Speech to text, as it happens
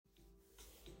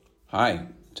Hi,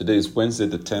 today is Wednesday,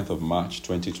 the 10th of March,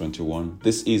 2021.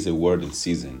 This is a word in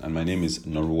season, and my name is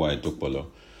Noruwa Edokpolo.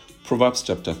 Proverbs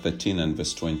chapter 13 and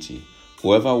verse 20.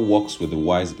 Whoever walks with the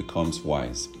wise becomes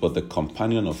wise, but the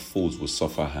companion of fools will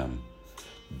suffer harm.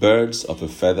 Birds of a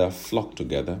feather flock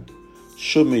together.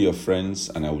 Show me your friends,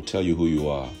 and I will tell you who you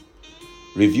are.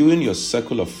 Reviewing your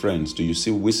circle of friends, do you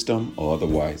see wisdom or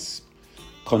otherwise?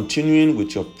 Continuing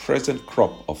with your present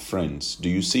crop of friends, do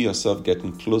you see yourself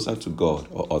getting closer to God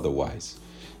or otherwise?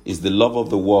 Is the love of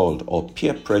the world or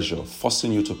peer pressure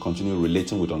forcing you to continue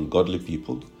relating with ungodly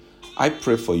people? I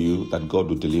pray for you that God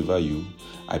will deliver you.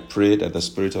 I pray that the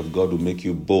Spirit of God will make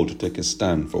you bold to take a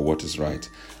stand for what is right.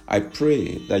 I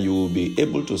pray that you will be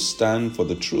able to stand for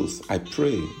the truth. I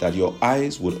pray that your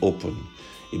eyes will open.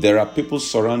 If there are people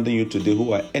surrounding you today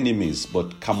who are enemies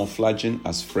but camouflaging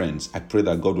as friends, I pray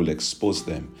that God will expose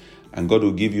them and God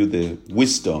will give you the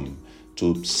wisdom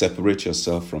to separate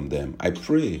yourself from them. I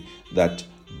pray that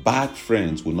bad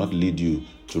friends will not lead you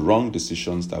to wrong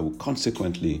decisions that will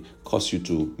consequently cause you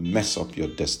to mess up your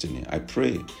destiny. I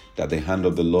pray that the hand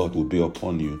of the Lord will be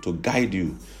upon you to guide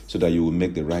you so that you will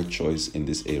make the right choice in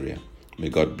this area. May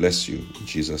God bless you. In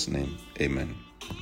Jesus' name, amen.